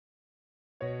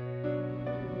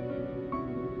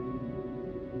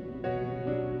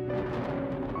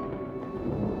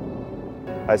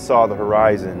I saw the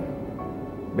horizon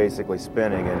basically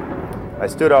spinning, and I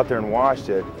stood out there and watched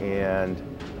it, and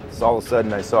all of a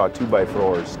sudden I saw a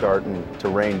 2x4 starting to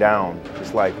rain down,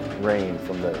 just like rain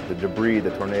from the debris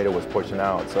the tornado was pushing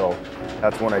out. So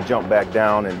that's when I jumped back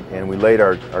down, and we laid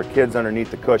our kids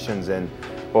underneath the cushions, and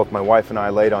both my wife and I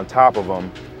laid on top of them.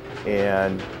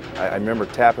 And I remember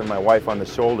tapping my wife on the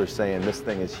shoulder saying, "This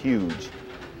thing is huge."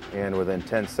 And within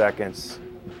 10 seconds,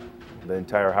 the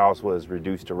entire house was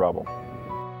reduced to rubble.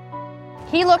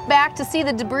 He looked back to see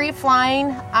the debris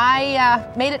flying. I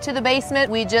made it to the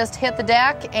basement. We just hit the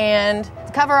deck and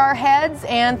cover our heads,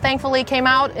 and thankfully came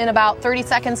out in about 30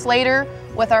 seconds later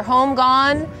with our home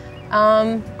gone.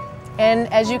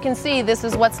 And as you can see, this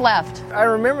is what's left. I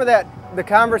remember the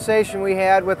conversation we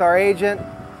had with our agent,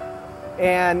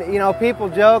 and people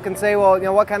joke and say, well,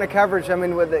 what kind of coverage? I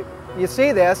mean, you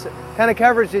see this, what kind of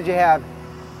coverage did you have?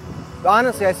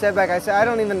 Honestly, I said, I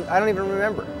don't even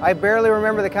remember. I barely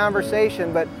remember the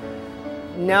conversation, but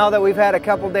now that we've had a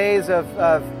couple days of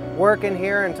working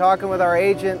here and talking with our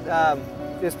agent,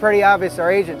 it's pretty obvious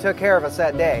our agent took care of us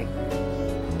that day.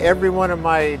 Every one of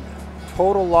my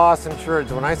total loss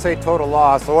insureds, when I say total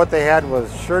loss, so what they had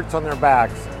was shirts on their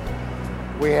backs.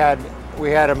 We had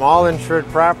them all insured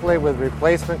properly with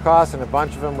replacement costs, and a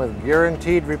bunch of them with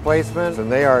guaranteed replacements,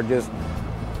 and they are just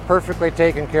perfectly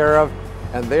taken care of,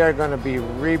 and they are going to be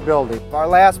rebuilding. Our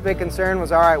last big concern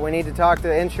was, all right, we need to talk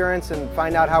to insurance and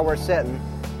find out how we're sitting.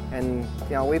 And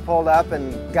we pulled up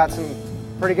and got some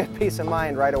pretty good peace of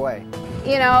mind right away.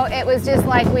 It was just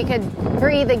like we could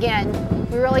breathe again.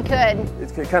 We really could.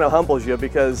 It kind of humbles you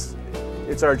because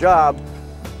it's our job,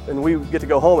 and we get to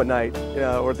go home at night,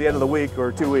 or at the end of the week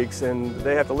or 2 weeks, and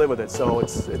they have to live with it. So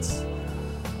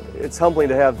it's humbling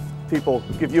to have people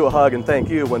give you a hug and thank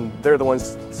you when they're the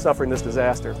ones suffering this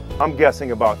disaster. I'm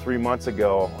guessing about 3 months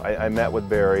ago, I met with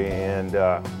Barry, and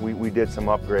we did some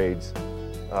upgrades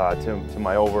to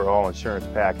my overall insurance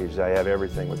package. I have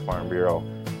everything with Farm Bureau,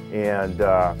 and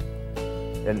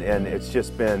it's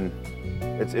just been,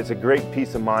 it's a great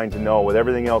peace of mind to know with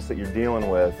everything else that you're dealing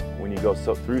with when you go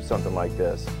through something like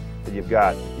this, that you've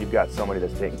got somebody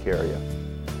that's taking care of you.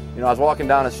 I was walking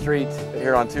down the street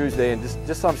here on Tuesday, and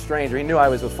just some stranger, he knew I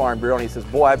was with Farm Bureau, and he says,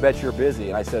 "Boy, I bet you're busy."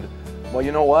 And I said, "Well,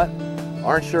 you know what?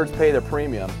 Our insureds pay their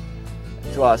premium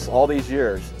to us all these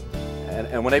years,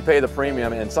 and when they pay the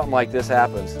premium and something like this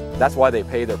happens, that's why they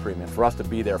pay their premium, for us to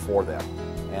be there for them.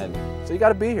 And so you got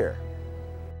to be here."